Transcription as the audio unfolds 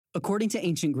According to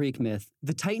ancient Greek myth,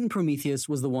 the Titan Prometheus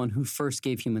was the one who first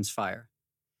gave humans fire.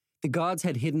 The gods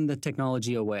had hidden the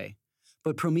technology away,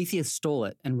 but Prometheus stole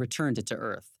it and returned it to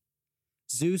Earth.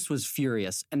 Zeus was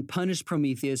furious and punished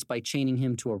Prometheus by chaining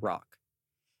him to a rock.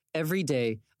 Every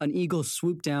day, an eagle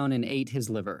swooped down and ate his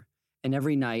liver, and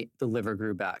every night the liver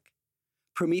grew back.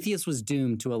 Prometheus was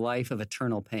doomed to a life of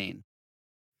eternal pain.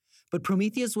 But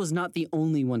Prometheus was not the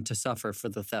only one to suffer for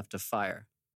the theft of fire.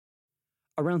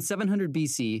 Around 700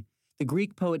 BC, the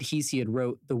Greek poet Hesiod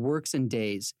wrote the Works and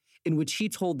Days, in which he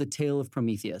told the tale of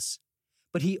Prometheus.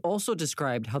 But he also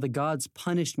described how the gods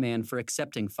punished man for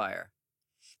accepting fire.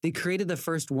 They created the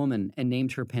first woman and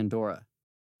named her Pandora.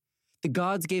 The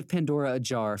gods gave Pandora a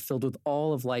jar filled with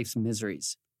all of life's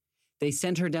miseries. They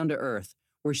sent her down to Earth,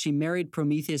 where she married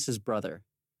Prometheus's brother.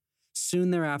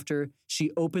 Soon thereafter,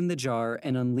 she opened the jar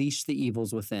and unleashed the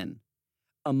evils within.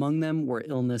 Among them were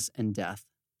illness and death.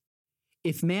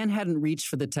 If man hadn't reached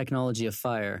for the technology of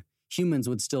fire, humans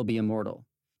would still be immortal,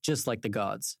 just like the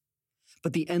gods.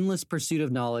 But the endless pursuit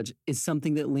of knowledge is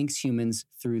something that links humans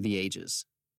through the ages.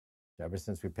 Ever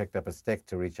since we picked up a stick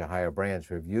to reach a higher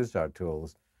branch, we've used our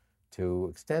tools to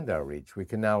extend our reach. We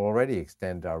can now already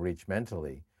extend our reach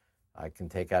mentally. I can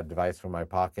take out a device from my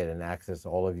pocket and access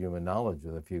all of human knowledge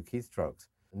with a few keystrokes.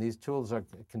 And these tools are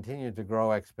continuing to grow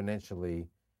exponentially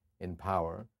in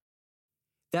power.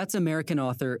 That's American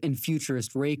author and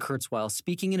futurist Ray Kurzweil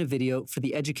speaking in a video for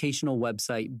the educational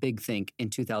website Big Think in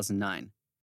 2009.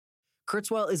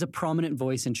 Kurzweil is a prominent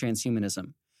voice in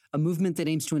transhumanism, a movement that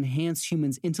aims to enhance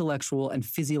humans' intellectual and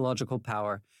physiological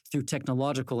power through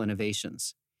technological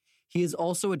innovations. He is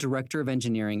also a director of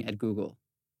engineering at Google.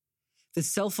 The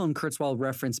cell phone Kurzweil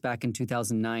referenced back in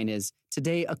 2009 is,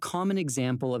 today, a common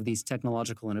example of these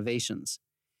technological innovations.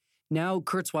 Now,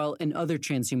 Kurzweil and other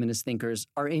transhumanist thinkers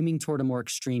are aiming toward a more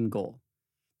extreme goal,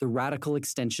 the radical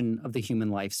extension of the human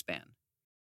lifespan.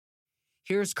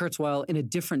 Here's Kurzweil in a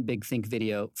different Big Think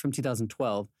video from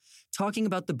 2012, talking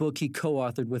about the book he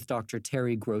co-authored with Dr.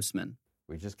 Terry Grossman.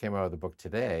 We just came out with a book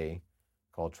today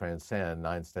called Transcend,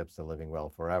 9 Steps to Living Well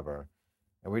Forever.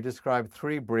 And we describe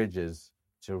 3 bridges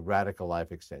to radical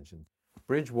life extension.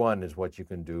 Bridge 1 is what you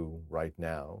can do right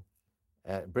now.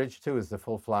 Bridge 2 is the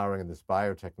full flowering of this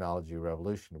biotechnology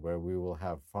revolution, where we will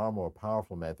have far more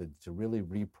powerful methods to really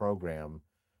reprogram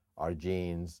our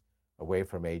genes away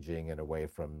from aging and away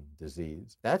from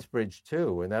disease. That's Bridge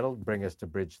 2, and that'll bring us to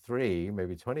Bridge 3,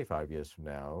 maybe 25 years from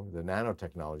now, the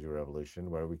nanotechnology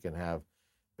revolution, where we can have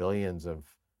billions of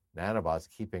nanobots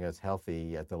keeping us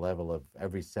healthy at the level of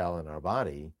every cell in our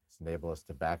body, enable us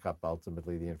to back up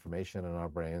ultimately the information in our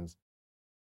brains.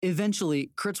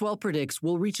 Eventually, Kurzweil predicts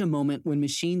we'll reach a moment when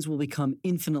machines will become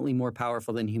infinitely more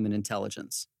powerful than human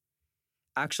intelligence.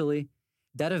 Actually,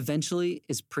 that eventually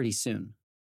is pretty soon.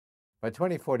 By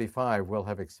 2045, we'll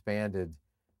have expanded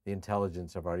the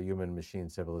intelligence of our human-machine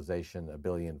civilization a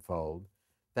billion-fold.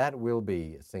 That will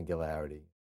be a singularity.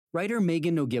 Writer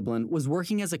Megan O'Giblin was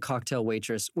working as a cocktail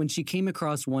waitress when she came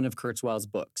across one of Kurzweil's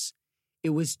books.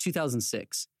 It was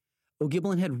 2006.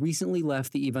 O'Giblin had recently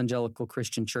left the evangelical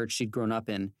Christian church she'd grown up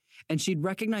in, and she'd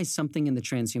recognized something in the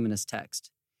transhumanist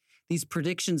text. These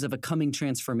predictions of a coming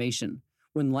transformation,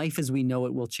 when life as we know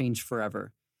it will change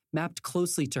forever, mapped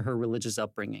closely to her religious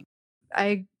upbringing.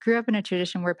 I grew up in a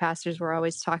tradition where pastors were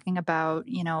always talking about,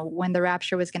 when the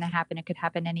rapture was going to happen. It could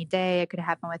happen any day. It could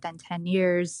happen within 10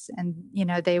 years. And,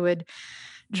 they would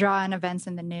draw on events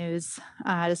in the news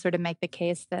to sort of make the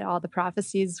case that all the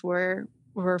prophecies were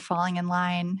falling in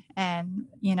line and,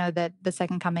 that the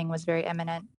second coming was very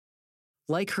imminent.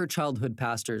 Like her childhood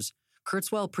pastors,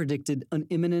 Kurzweil predicted an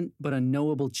imminent but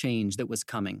unknowable change that was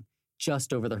coming,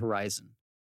 just over the horizon.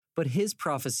 But his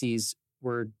prophecies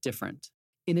were different.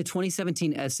 In a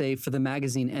 2017 essay for the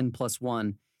magazine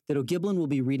N+1 that O'Giblin will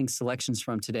be reading selections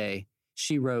from today,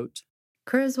 she wrote,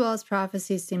 Kurzweil's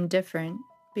prophecies seem different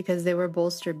because they were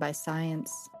bolstered by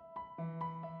science.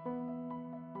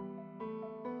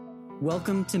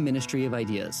 Welcome to Ministry of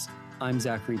Ideas. I'm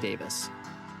Zachary Davis.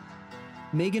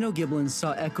 Megan O'Giblin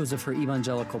saw echoes of her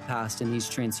evangelical past in these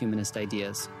transhumanist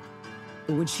ideas.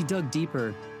 But when she dug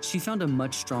deeper, she found a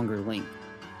much stronger link.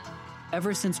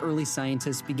 Ever since early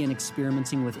scientists began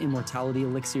experimenting with immortality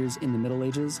elixirs in the Middle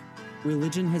Ages,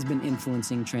 religion has been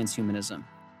influencing transhumanism.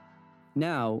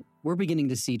 Now, we're beginning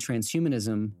to see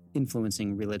transhumanism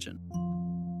influencing religion.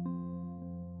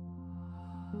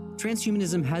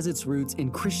 Transhumanism has its roots in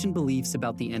Christian beliefs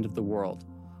about the end of the world,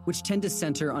 which tend to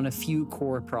center on a few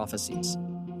core prophecies.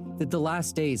 That the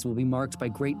last days will be marked by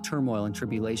great turmoil and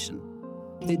tribulation.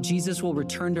 That Jesus will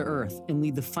return to earth and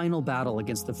lead the final battle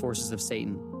against the forces of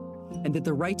Satan. and that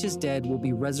the righteous dead will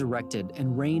be resurrected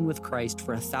and reign with Christ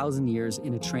for 1,000 years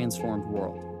in a transformed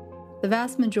world. The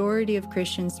vast majority of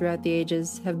Christians throughout the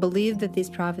ages have believed that these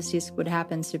prophecies would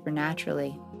happen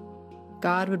supernaturally.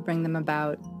 God would bring them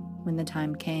about when the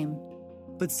time came.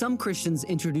 But some Christians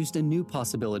introduced a new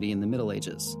possibility in the Middle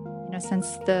Ages.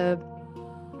 Since the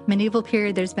medieval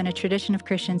period, there's been a tradition of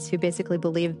Christians who basically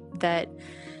believe that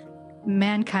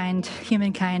humankind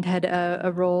had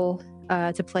a role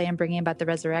to play in bringing about the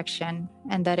resurrection,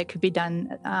 and that it could be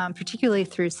done particularly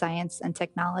through science and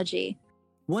technology.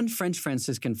 One French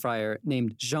Franciscan friar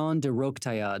named Jean de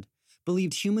Roquetaillade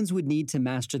believed humans would need to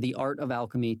master the art of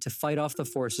alchemy to fight off the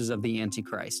forces of the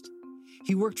Antichrist.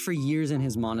 He worked for years in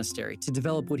his monastery to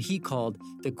develop what he called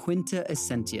the Quinta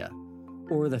Essentia,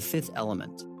 or the fifth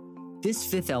element. This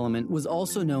fifth element was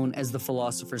also known as the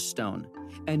Philosopher's Stone,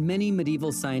 and many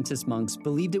medieval scientist monks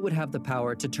believed it would have the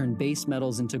power to turn base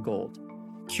metals into gold,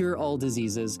 cure all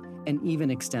diseases, and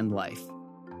even extend life.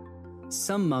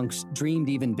 Some monks dreamed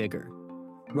even bigger.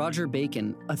 Roger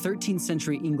Bacon, a 13th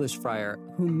century English friar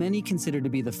whom many consider to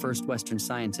be the first Western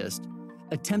scientist,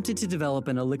 attempted to develop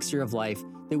an elixir of life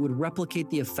that would replicate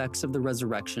the effects of the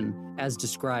resurrection as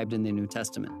described in the New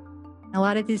Testament. A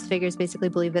lot of these figures basically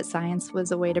believe that science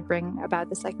was a way to bring about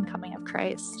the second coming of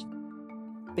Christ.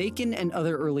 Bacon and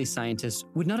other early scientists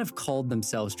would not have called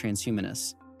themselves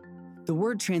transhumanists. The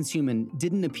word transhuman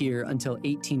didn't appear until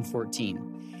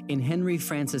 1814 in Henry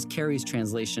Francis Carey's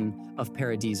translation of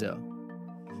Paradiso.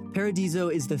 Paradiso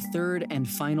is the third and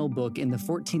final book in the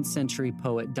 14th century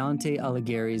poet Dante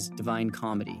Alighieri's Divine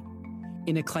Comedy.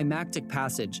 In a climactic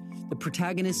passage, the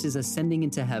protagonist is ascending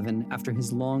into heaven after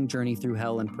his long journey through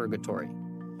hell and purgatory.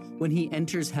 When he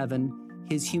enters heaven,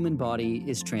 his human body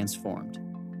is transformed.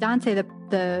 Dante,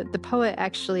 the poet,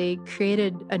 actually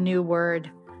created a new word,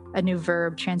 a new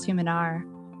verb, transhumanar,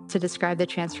 to describe the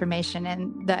transformation.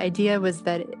 And the idea was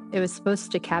that it was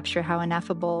supposed to capture how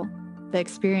ineffable the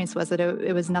experience was, that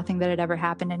it was nothing that had ever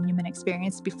happened in human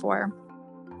experience before.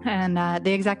 And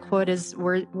the exact quote is,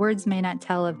 words may not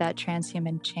tell of that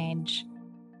transhuman change.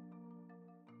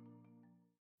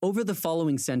 Over the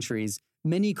following centuries,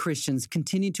 many Christians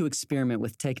continued to experiment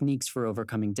with techniques for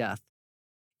overcoming death.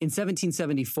 In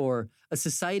 1774, a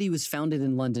society was founded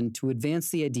in London to advance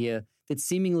the idea that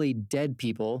seemingly dead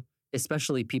people,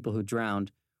 especially people who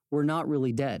drowned, were not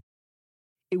really dead.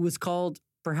 It was called,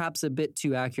 perhaps a bit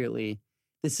too accurately,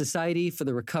 the Society for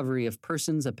the Recovery of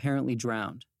Persons Apparently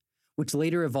Drowned, which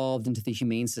later evolved into the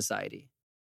Humane Society.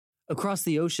 Across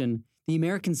the ocean, the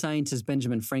American scientist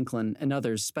Benjamin Franklin and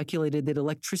others speculated that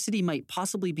electricity might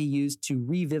possibly be used to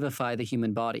revivify the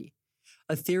human body,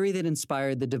 a theory that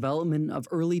inspired the development of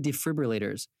early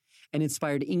defibrillators and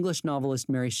inspired English novelist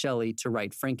Mary Shelley to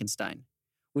write Frankenstein,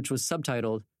 which was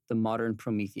subtitled The Modern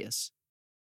Prometheus.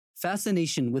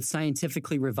 Fascination with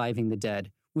scientifically reviving the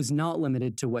dead was not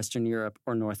limited to Western Europe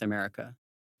or North America.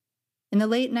 In the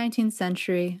late 19th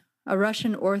century, a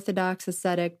Russian Orthodox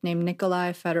ascetic named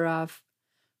Nikolai Fedorov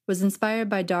was inspired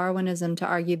by Darwinism to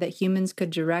argue that humans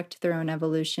could direct their own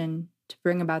evolution to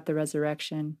bring about the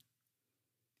resurrection.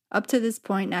 Up to this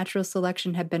point, natural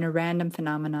selection had been a random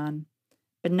phenomenon,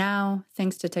 but now,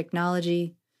 thanks to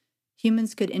technology,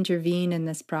 humans could intervene in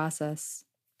this process.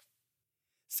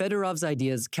 Fedorov's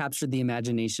ideas captured the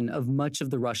imagination of much of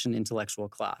the Russian intellectual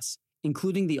class,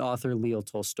 including the author Leo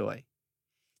Tolstoy.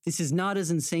 "This is not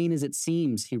as insane as it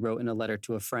seems," he wrote in a letter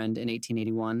to a friend in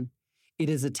 1881. "It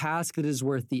is a task that is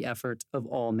worth the effort of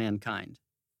all mankind."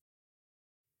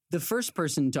 The first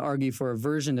person to argue for a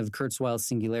version of Kurzweil's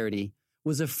singularity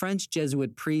was a French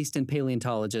Jesuit priest and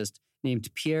paleontologist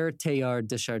named Pierre Teilhard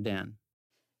de Chardin.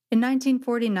 In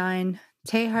 1949,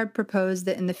 Teilhard proposed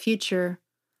that in the future,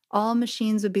 all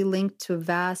machines would be linked to a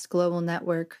vast global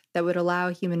network that would allow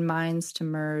human minds to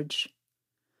merge.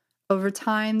 Over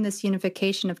time, this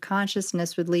unification of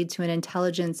consciousness would lead to an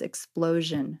intelligence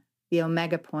explosion, the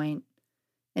omega point,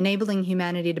 enabling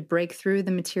humanity to break through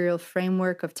the material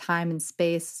framework of time and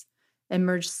space and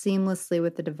merge seamlessly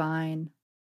with the divine.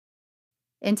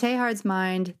 In Teilhard's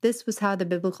mind, this was how the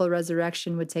biblical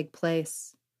resurrection would take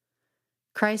place.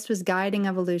 Christ was guiding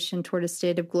evolution toward a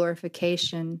state of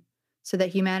glorification so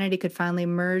that humanity could finally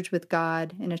merge with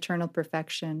God in eternal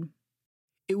perfection.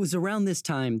 It was around this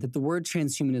time that the word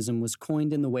transhumanism was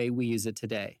coined in the way we use it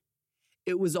today.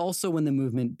 It was also when the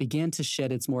movement began to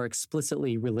shed its more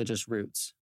explicitly religious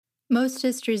roots. Most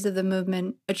histories of the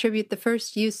movement attribute the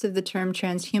first use of the term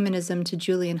transhumanism to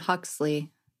Julian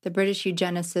Huxley, the British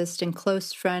eugenicist and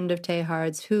close friend of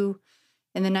Teilhard's, who,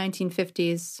 in the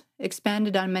 1950s,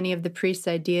 expanded on many of the priest's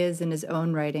ideas in his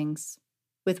own writings,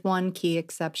 with one key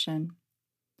exception.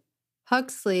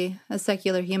 Huxley, a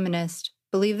secular humanist,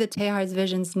 believed that Teilhard's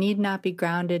visions need not be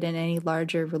grounded in any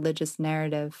larger religious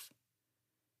narrative.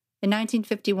 In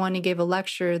 1951, he gave a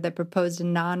lecture that proposed a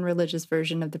non-religious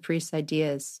version of the priest's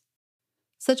ideas.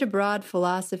 Such a broad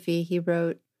philosophy, he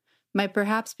wrote, might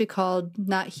perhaps be called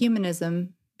not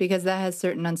humanism, because that has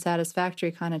certain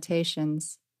unsatisfactory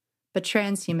connotations, but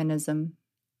transhumanism.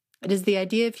 It is the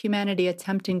idea of humanity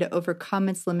attempting to overcome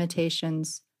its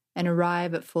limitations and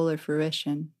arrive at fuller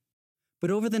fruition. But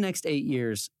over the next 8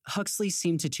 years, Huxley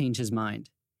seemed to change his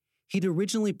mind. He'd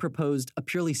originally proposed a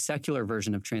purely secular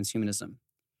version of transhumanism,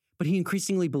 but he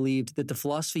increasingly believed that the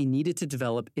philosophy needed to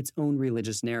develop its own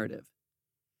religious narrative.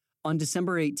 On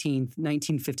December 18,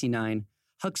 1959,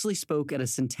 Huxley spoke at a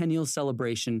centennial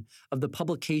celebration of the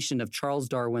publication of Charles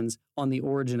Darwin's On the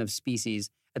Origin of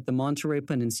Species at the Monterey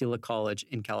Peninsula College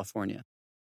in California.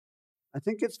 I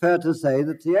think it's fair to say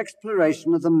that the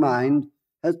exploration of the mind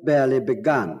has barely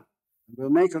begun and will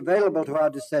make available to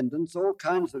our descendants all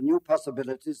kinds of new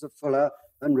possibilities of fuller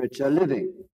and richer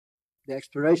living. The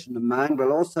exploration of mind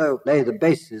will also lay the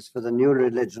basis for the new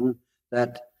religion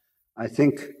that I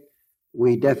think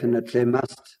we definitely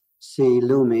must see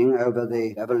looming over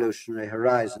the evolutionary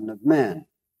horizon of man.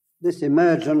 This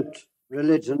emergent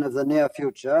religion of the near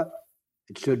future,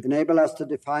 it should enable us to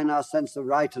define our sense of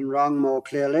right and wrong more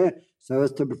clearly so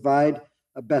as to provide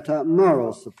a better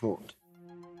moral support.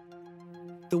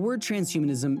 The word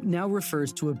transhumanism now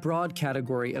refers to a broad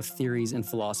category of theories and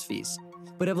philosophies,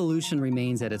 but evolution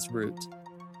remains at its root.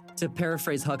 To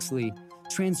paraphrase Huxley,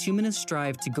 transhumanists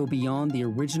strive to go beyond the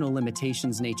original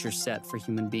limitations nature set for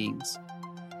human beings.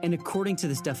 And according to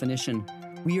this definition,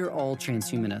 we are all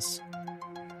transhumanists.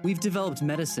 We've developed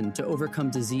medicine to overcome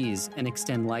disease and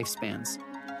extend lifespans.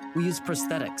 We use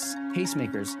prosthetics,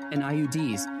 pacemakers, and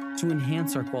IUDs to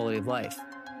enhance our quality of life.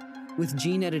 With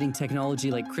gene editing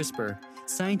technology like CRISPR,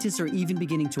 scientists are even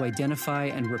beginning to identify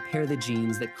and repair the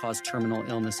genes that cause terminal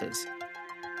illnesses.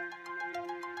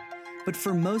 But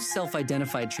for most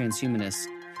self-identified transhumanists,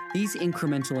 these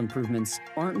incremental improvements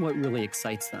aren't what really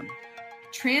excites them.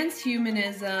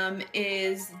 Transhumanism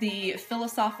is the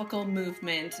philosophical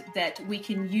movement that we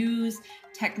can use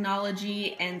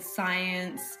technology and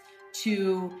science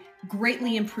to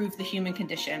greatly improve the human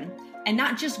condition. And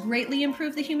not just greatly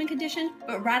improve the human condition,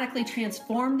 but radically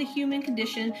transform the human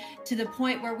condition to the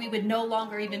point where we would no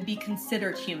longer even be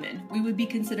considered human. We would be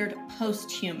considered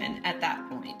post-human at that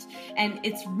point. And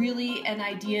it's really an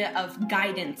idea of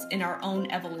guidance in our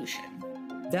own evolution.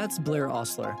 That's Blair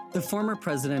Ostler, the former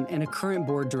president and a current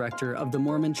board director of the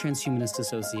Mormon Transhumanist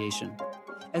Association.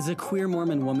 As a queer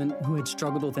Mormon woman who had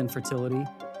struggled with infertility,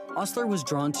 Ostler was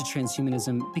drawn to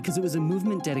transhumanism because it was a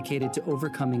movement dedicated to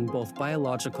overcoming both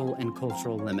biological and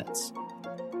cultural limits.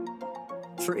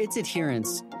 For its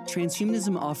adherents,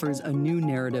 transhumanism offers a new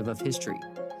narrative of history,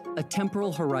 a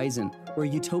temporal horizon where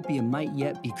utopia might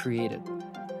yet be created.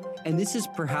 And this is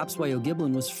perhaps why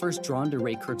O'Giblin was first drawn to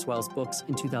Ray Kurzweil's books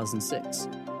in 2006.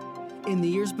 In the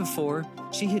years before,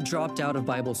 she had dropped out of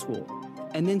Bible school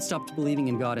and then stopped believing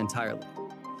in God entirely.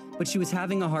 But she was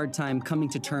having a hard time coming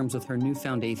to terms with her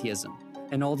newfound atheism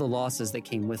and all the losses that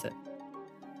came with it.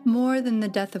 More than the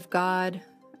death of God,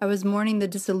 I was mourning the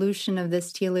dissolution of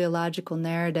this teleological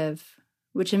narrative,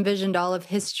 which envisioned all of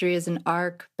history as an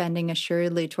arc bending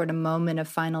assuredly toward a moment of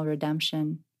final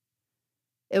redemption.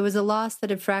 It was a loss that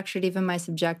had fractured even my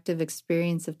subjective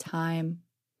experience of time.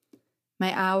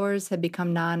 My hours had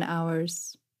become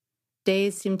non-hours.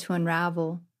 Days seemed to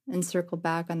unravel and circle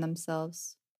back on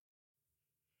themselves.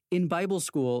 In Bible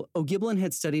school, O'Giblin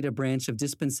had studied a branch of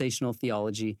dispensational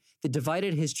theology that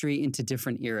divided history into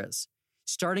different eras,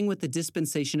 starting with the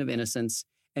dispensation of innocence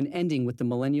and ending with the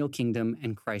millennial kingdom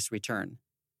and Christ's return.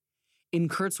 In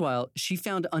Kurzweil, she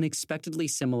found unexpectedly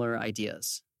similar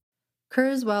ideas.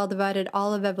 Kurzweil divided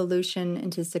all of evolution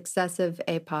into successive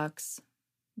epochs: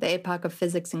 the epoch of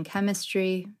physics and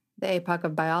chemistry, the epoch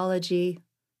of biology,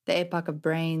 the epoch of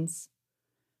brains.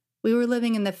 We were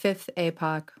living in the fifth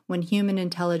epoch, when human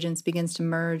intelligence begins to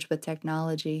merge with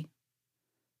technology.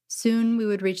 Soon we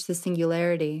would reach the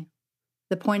singularity,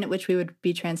 the point at which we would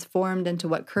be transformed into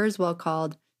what Kurzweil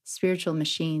called spiritual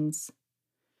machines.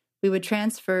 We would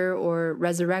transfer or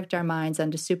resurrect our minds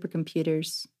onto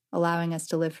supercomputers, allowing us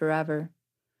to live forever.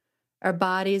 Our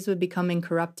bodies would become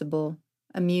incorruptible,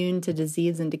 immune to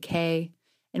disease and decay,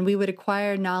 and we would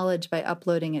acquire knowledge by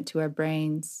uploading it to our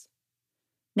brains.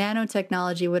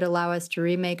 Nanotechnology would allow us to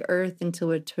remake Earth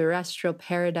into a terrestrial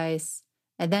paradise,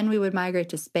 and then we would migrate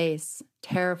to space,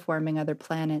 terraforming other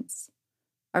planets.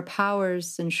 Our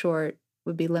powers, in short,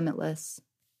 would be limitless.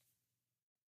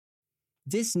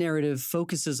 This narrative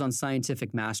focuses on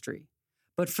scientific mastery,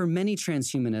 but for many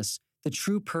transhumanists, The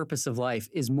true purpose of life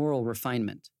is moral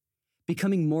refinement,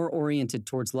 becoming more oriented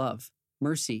towards love,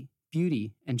 mercy,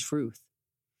 beauty, and truth.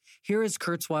 Here is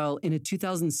Kurzweil in a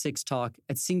 2006 talk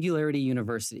at Singularity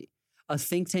University, a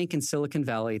think tank in Silicon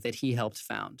Valley that he helped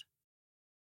found.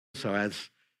 So as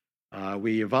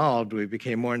we evolved, we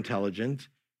became more intelligent,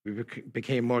 we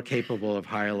became more capable of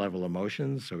higher level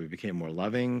emotions, so we became more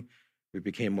loving, we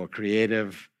became more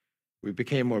creative, we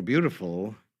became more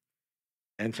beautiful,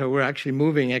 and so we're actually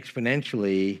moving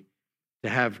exponentially to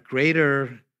have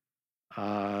greater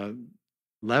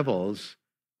levels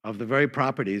of the very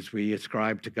properties we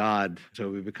ascribe to God, so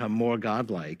we become more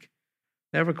godlike,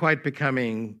 never quite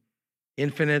becoming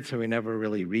infinite, so we never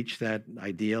really reach that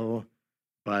ideal,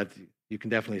 but you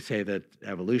can definitely say that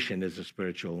evolution is a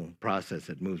spiritual process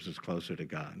that moves us closer to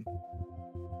God.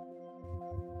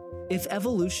 If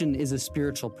evolution is a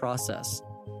spiritual process,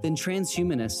 then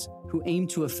transhumanists who aim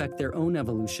to affect their own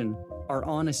evolution are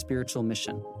on a spiritual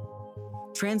mission.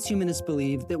 Transhumanists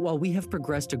believe that while we have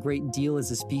progressed a great deal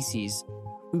as a species,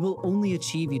 we will only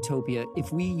achieve utopia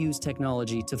if we use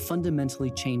technology to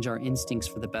fundamentally change our instincts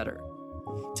for the better,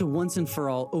 to once and for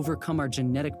all overcome our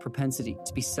genetic propensity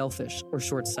to be selfish or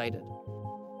short-sighted.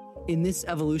 In this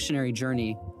evolutionary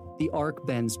journey, the arc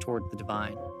bends toward the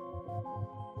divine.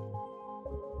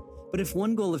 But if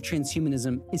one goal of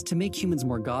transhumanism is to make humans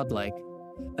more godlike,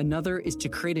 another is to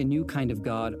create a new kind of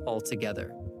God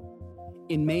altogether.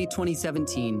 In May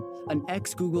 2017, an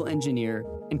ex-Google engineer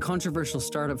and controversial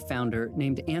startup founder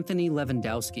named Anthony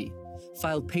Levandowski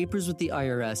filed papers with the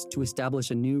IRS to establish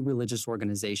a new religious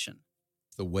organization.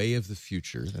 The Way of the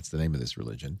Future, that's the name of this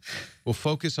religion, will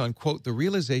focus on, quote, the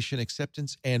realization,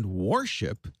 acceptance, and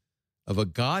worship of a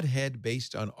Godhead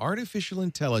based on artificial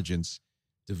intelligence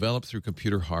developed through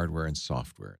computer hardware and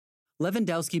software.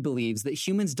 Levandowski believes that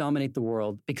humans dominate the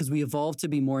world because we evolved to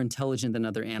be more intelligent than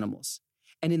other animals.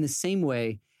 And in the same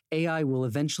way, AI will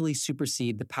eventually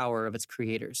supersede the power of its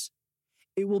creators.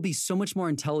 It will be so much more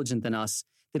intelligent than us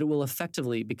that it will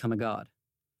effectively become a god.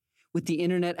 With the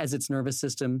internet as its nervous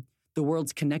system, the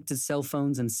world's connected cell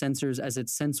phones and sensors as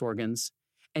its sense organs,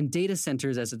 and data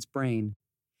centers as its brain,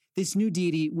 this new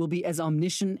deity will be as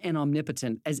omniscient and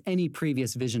omnipotent as any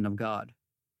previous vision of God.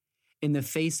 In the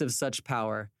face of such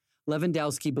power,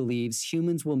 Levandowski believes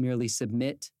humans will merely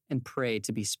submit and pray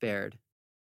to be spared.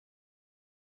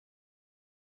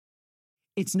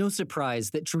 It's no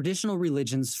surprise that traditional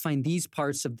religions find these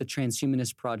parts of the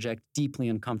transhumanist project deeply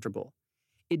uncomfortable.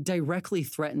 It directly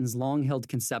threatens long-held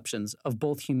conceptions of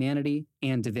both humanity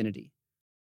and divinity.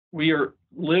 We are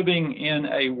living in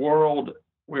a world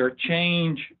where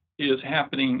change is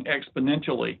happening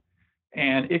exponentially,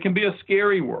 and it can be a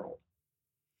scary world.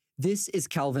 This is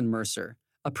Calvin Mercer,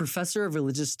 a professor of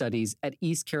religious studies at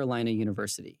East Carolina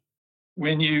University.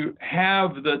 When you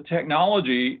have the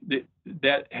technology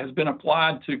that has been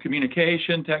applied to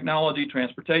communication technology,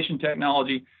 transportation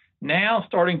technology, now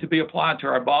starting to be applied to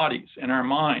our bodies and our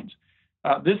minds,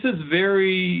 this is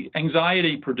very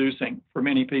anxiety-producing for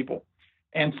many people.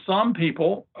 And some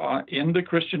people in the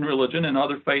Christian religion and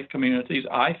other faith communities,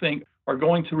 I think, are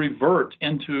going to revert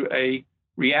into a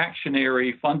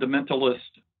reactionary, fundamentalist,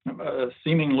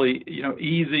 seemingly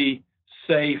easy,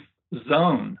 safe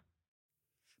zone.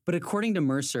 But according to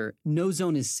Mercer, no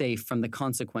zone is safe from the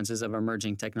consequences of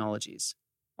emerging technologies.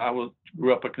 I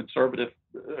grew up a conservative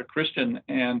Christian,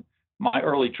 and my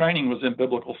early training was in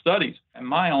biblical studies, and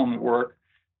my own work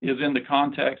is in the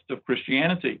context of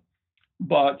Christianity.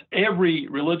 But every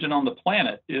religion on the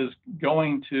planet is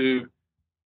going to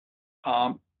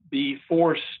be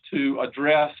forced to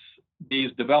address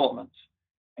these developments.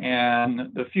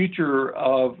 And the future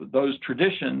of those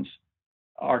traditions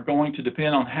are going to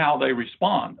depend on how they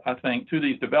respond, I think, to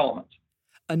these developments.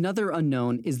 Another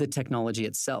unknown is the technology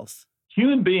itself.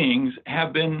 Human beings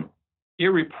have been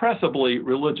irrepressibly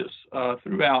religious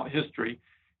throughout history.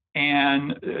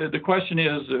 And the question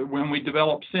is, when we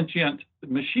develop sentient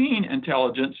machine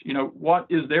intelligence, what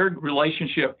is their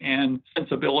relationship and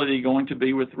sensibility going to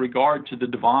be with regard to the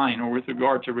divine or with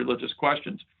regard to religious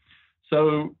questions?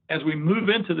 So as we move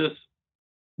into this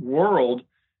world,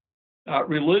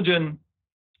 religion,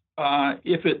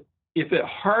 if it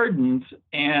hardens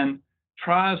and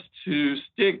tries to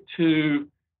stick to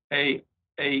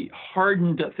a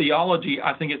hardened theology,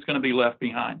 I think it's going to be left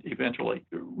behind eventually.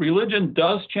 Religion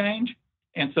does change,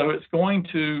 and so it's going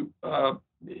to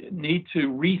need to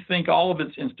rethink all of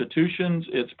its institutions,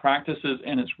 its practices,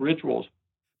 and its rituals.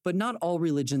 But not all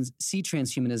religions see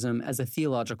transhumanism as a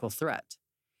theological threat.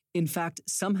 In fact,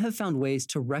 some have found ways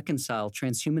to reconcile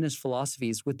transhumanist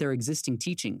philosophies with their existing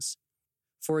teachings.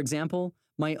 For example,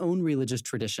 my own religious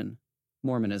tradition,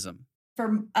 Mormonism.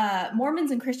 For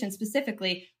Mormons and Christians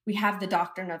specifically, we have the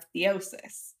doctrine of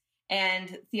theosis.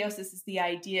 And theosis is the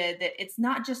idea that it's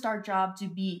not just our job to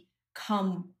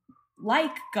become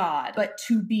like God, but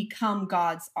to become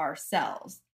gods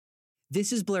ourselves.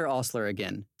 This is Blair Ostler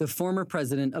again, the former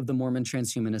president of the Mormon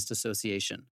Transhumanist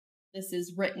Association. This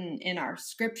is written in our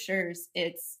scriptures.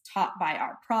 It's taught by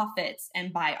our prophets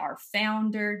and by our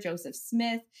founder, Joseph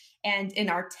Smith, and in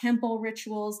our temple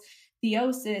rituals.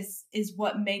 Theosis is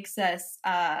what makes us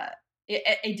a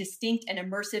distinct and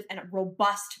immersive and a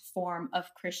robust form of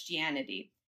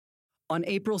Christianity. On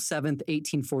April 7th,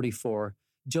 1844,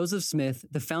 Joseph Smith,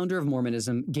 the founder of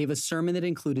Mormonism, gave a sermon that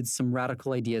included some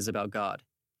radical ideas about God.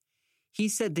 He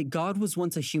said that God was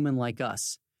once a human like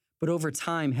us, but over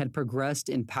time had progressed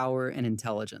in power and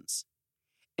intelligence,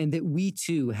 and that we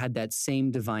too had that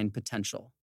same divine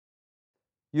potential.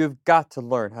 You have got to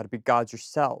learn how to be gods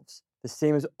yourselves, the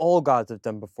same as all gods have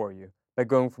done before you, by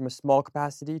going from a small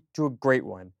capacity to a great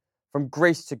one, from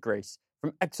grace to grace,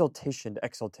 from exaltation to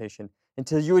exaltation,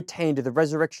 until you attain to the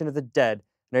resurrection of the dead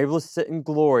and are able to sit in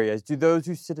glory as do those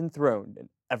who sit enthroned in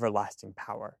everlasting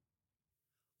power.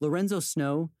 Lorenzo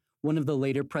Snow, one of the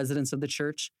later presidents of the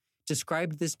church,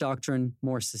 described this doctrine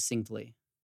more succinctly.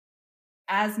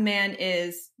 As man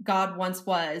is, God once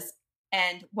was,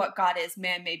 and what God is,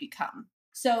 man may become.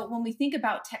 So when we think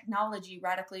about technology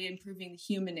radically improving the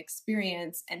human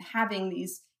experience and having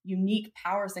these unique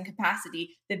powers and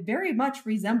capacity that very much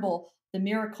resemble the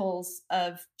miracles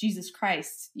of Jesus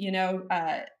Christ,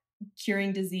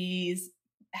 curing disease,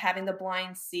 having the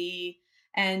blind see,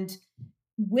 and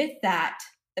with that,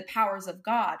 the powers of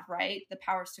God, right? The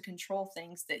powers to control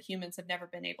things that humans have never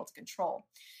been able to control.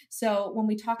 So when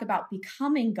we talk about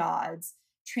becoming gods,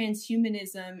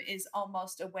 transhumanism is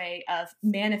almost a way of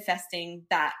manifesting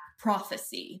that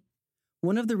prophecy.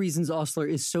 One of the reasons Ostler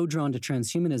is so drawn to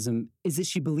transhumanism is that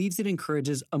she believes it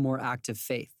encourages a more active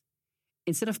faith.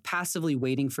 Instead of passively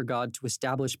waiting for God to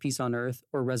establish peace on earth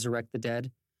or resurrect the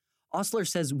dead, Ostler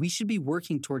says we should be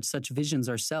working towards such visions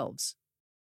ourselves.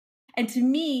 And to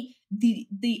me,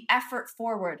 the effort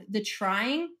forward, the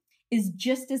trying, is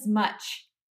just as much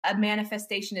a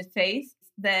manifestation of faith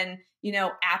than,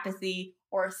 apathy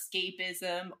or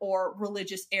escapism or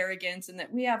religious arrogance, and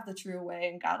that we have the true way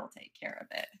and God will take care of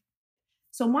it.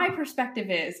 So my perspective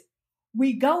is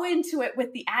we go into it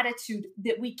with the attitude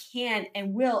that we can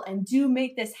and will and do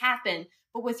make this happen,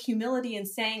 but with humility and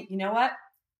saying, you know what,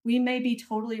 we may be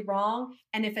totally wrong.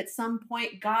 And if at some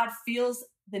point God feels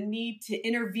the need to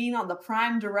intervene on the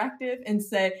prime directive and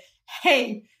say,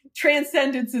 hey,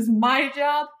 transcendence is my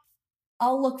job,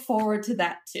 I'll look forward to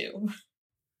that too.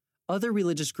 Other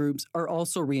religious groups are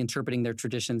also reinterpreting their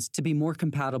traditions to be more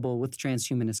compatible with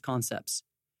transhumanist concepts.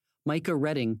 Micah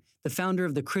Redding, the founder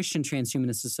of the Christian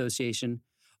Transhumanist Association,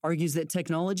 argues that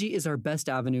technology is our best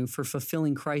avenue for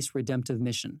fulfilling Christ's redemptive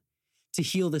mission, to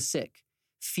heal the sick,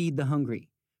 feed the hungry,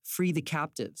 free the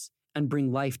captives, and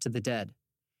bring life to the dead.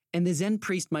 And the Zen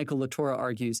priest Michael Latorre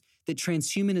argues that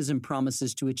transhumanism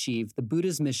promises to achieve the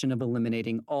Buddha's mission of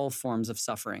eliminating all forms of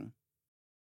suffering.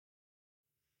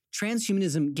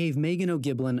 Transhumanism gave Megan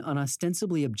O'Giblin an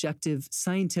ostensibly objective,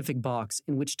 scientific box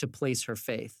in which to place her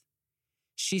faith.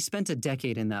 She spent a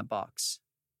decade in that box.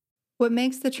 What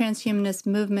makes the transhumanist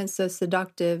movement so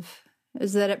seductive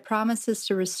is that it promises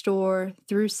to restore,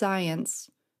 through science,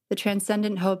 the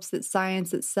transcendent hopes that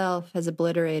science itself has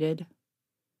obliterated.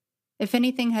 If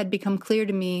anything had become clear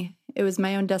to me, it was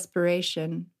my own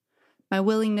desperation, my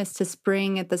willingness to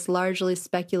spring at this largely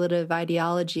speculative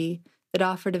ideology that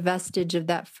offered a vestige of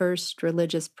that first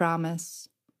religious promise.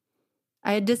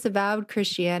 I had disavowed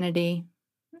Christianity,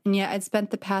 and yet I'd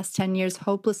spent the past 10 years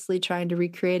hopelessly trying to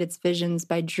recreate its visions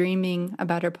by dreaming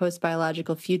about our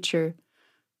post-biological future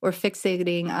or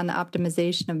fixating on the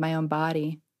optimization of my own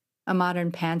body, a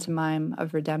modern pantomime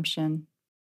of redemption.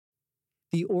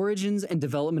 The origins and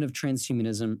development of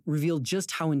transhumanism reveal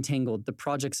just how entangled the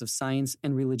projects of science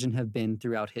and religion have been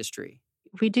throughout history.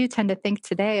 We do tend to think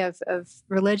today of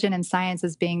religion and science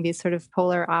as being these sort of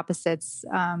polar opposites.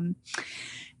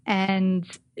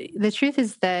 And the truth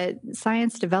is that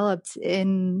science developed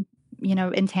in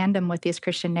tandem with these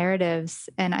Christian narratives.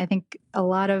 And I think a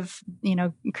lot of,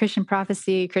 Christian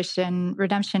prophecy, Christian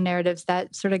redemption narratives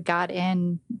that sort of got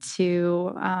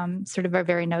into sort of our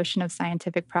very notion of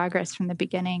scientific progress from the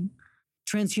beginning.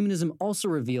 Transhumanism also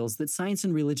reveals that science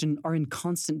and religion are in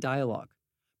constant dialogue,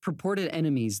 purported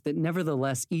enemies that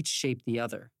nevertheless each shape the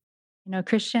other.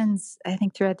 Christians, I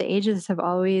think throughout the ages have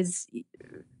always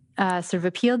sort of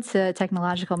appealed to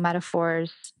technological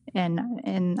metaphors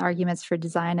in arguments for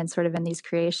design and sort of in these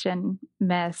creation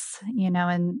myths,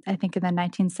 and I think in the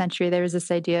 19th century, there was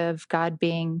this idea of God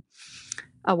being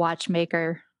a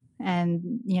watchmaker.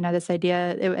 And, this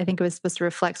idea, I think it was supposed to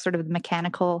reflect sort of the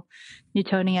mechanical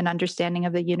Newtonian understanding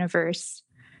of the universe.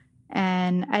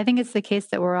 And I think it's the case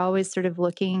that we're always sort of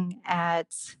looking at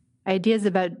ideas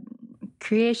about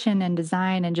creation and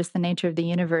design and just the nature of the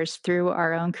universe through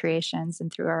our own creations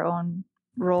and through our own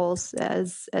roles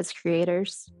as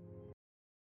creators.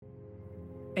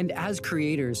 And as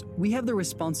creators, we have the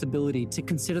responsibility to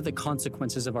consider the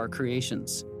consequences of our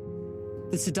creations.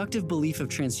 The seductive belief of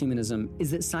transhumanism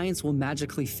is that science will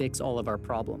magically fix all of our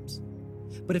problems.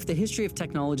 But if the history of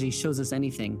technology shows us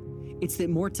anything, it's that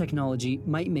more technology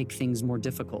might make things more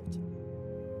difficult.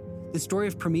 The story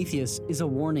of Prometheus is a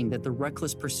warning that the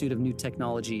reckless pursuit of new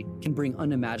technology can bring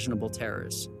unimaginable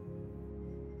terrors.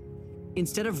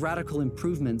 Instead of radical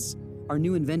improvements, our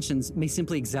new inventions may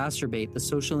simply exacerbate the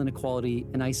social inequality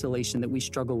and isolation that we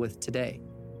struggle with today.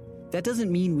 That doesn't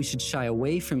mean we should shy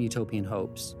away from utopian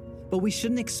hopes, but we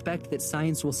shouldn't expect that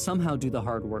science will somehow do the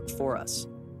hard work for us.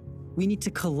 We need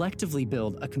to collectively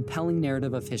build a compelling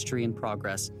narrative of history and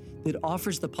progress that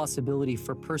offers the possibility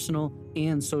for personal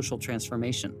and social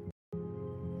transformation.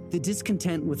 The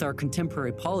discontent with our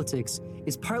contemporary politics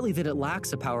is partly that it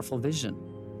lacks a powerful vision.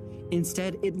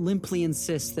 Instead, it limply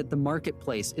insists that the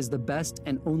marketplace is the best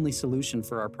and only solution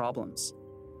for our problems.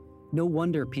 No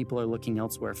wonder people are looking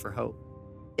elsewhere for hope.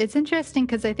 It's interesting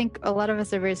because I think a lot of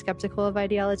us are very skeptical of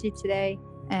ideology today.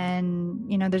 And,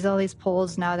 there's all these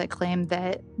polls now that claim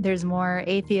that there's more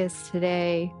atheists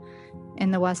today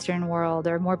in the Western world,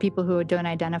 or more people who don't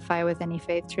identify with any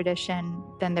faith tradition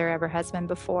than there ever has been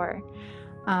before.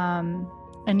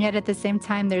 And yet at the same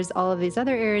time, there's all of these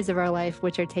other areas of our life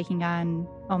which are taking on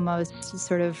almost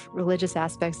sort of religious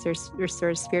aspects or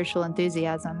sort of spiritual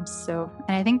enthusiasms. And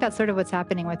I think that's sort of what's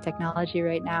happening with technology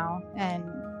right now, and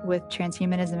with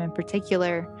transhumanism in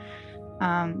particular,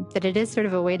 that it is sort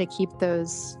of a way to keep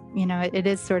those, it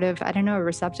is sort of, a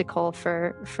receptacle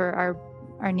for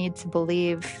our need to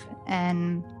believe.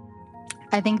 And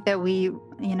I think that we,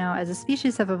 as a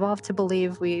species have evolved to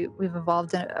believe. We've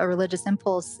evolved a religious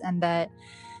impulse, and that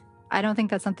I don't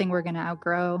think that's something we're going to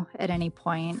outgrow at any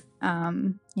point,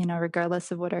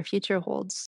 regardless of what our future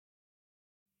holds.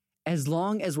 As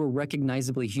long as we're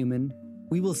recognizably human,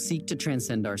 we will seek to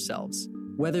transcend ourselves,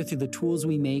 whether through the tools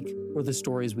we make or the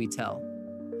stories we tell.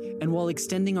 And while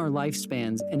extending our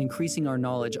lifespans and increasing our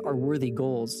knowledge are worthy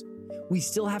goals, we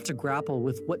still have to grapple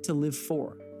with what to live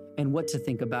for and what to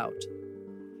think about.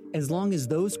 As long as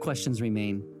those questions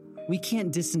remain, we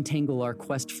can't disentangle our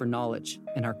quest for knowledge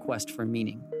and our quest for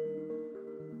meaning.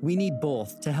 We need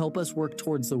both to help us work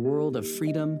towards the world of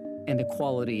freedom and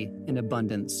equality and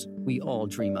abundance we all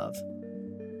dream of.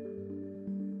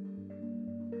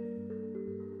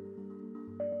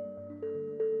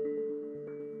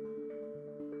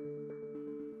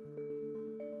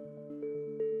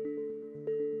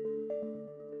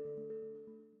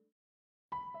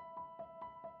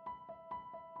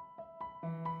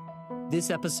 This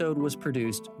episode was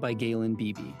produced by Galen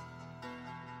Beebe.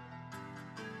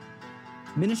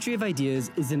 Ministry of Ideas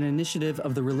is an initiative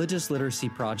of the Religious Literacy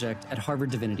Project at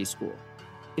Harvard Divinity School.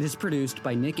 It is produced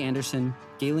by Nick Anderson,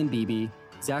 Galen Beebe,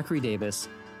 Zachary Davis,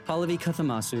 Pallavi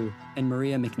Kathamasu, and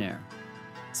Maria McNair.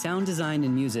 Sound design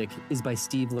and music is by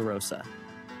Steve LaRosa.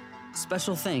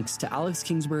 Special thanks to Alex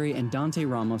Kingsbury and Dante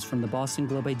Ramos from the Boston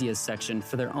Globe Ideas section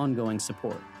for their ongoing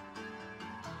support.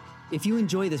 If you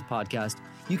enjoy this podcast,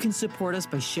 you can support us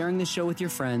by sharing the show with your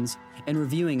friends and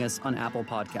reviewing us on Apple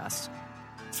Podcasts.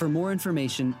 For more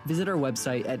information, visit our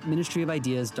website at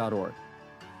ministryofideas.org.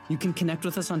 You can connect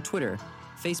with us on Twitter,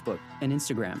 Facebook, and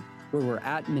Instagram, where we're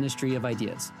at Ministry of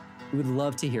Ideas. We would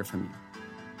love to hear from you.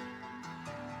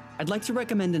 I'd like to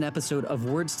recommend an episode of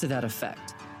Words to That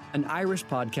Effect, an Irish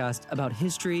podcast about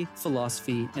history,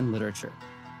 philosophy, and literature.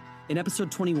 In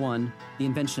episode 21, The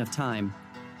Invention of Time,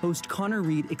 host Connor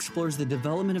Reed explores the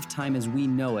development of time as we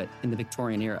know it in the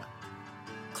Victorian era.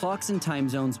 Clocks and time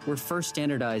zones were first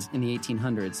standardized in the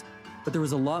 1800s, but there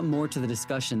was a lot more to the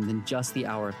discussion than just the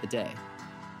hour of the day.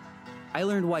 I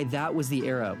learned why that was the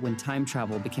era when time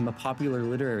travel became a popular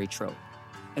literary trope,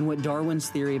 and what Darwin's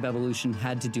theory of evolution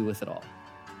had to do with it all.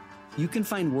 You can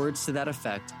find Words to That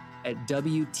Effect at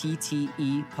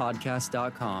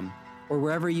WTTEpodcast.com or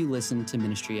wherever you listen to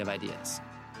Ministry of Ideas.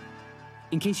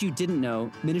 In case you didn't know,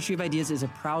 Ministry of Ideas is a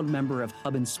proud member of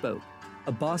Hub and Spoke,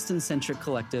 a Boston-centric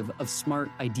collective of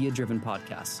smart, idea-driven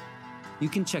podcasts. You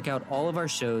can check out all of our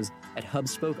shows at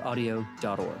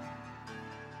hubspokeaudio.org.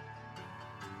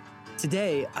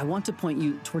 Today, I want to point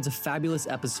you towards a fabulous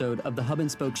episode of the Hub and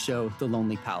Spoke show, The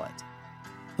Lonely Palette.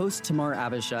 Host Tamar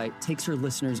Avishai takes her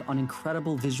listeners on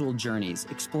incredible visual journeys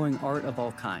exploring art of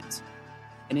all kinds.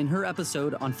 And in her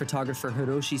episode on photographer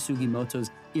Hiroshi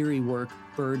Sugimoto's eerie work,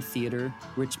 Bird Theater,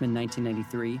 Richmond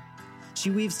 1993,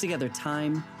 she weaves together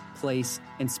time, place,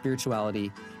 and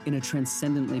spirituality in a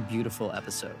transcendently beautiful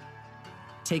episode.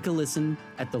 Take a listen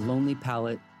at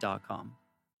thelonelypalette.com.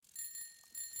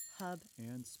 Hub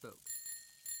and Spoke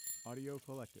Audio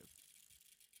Collective.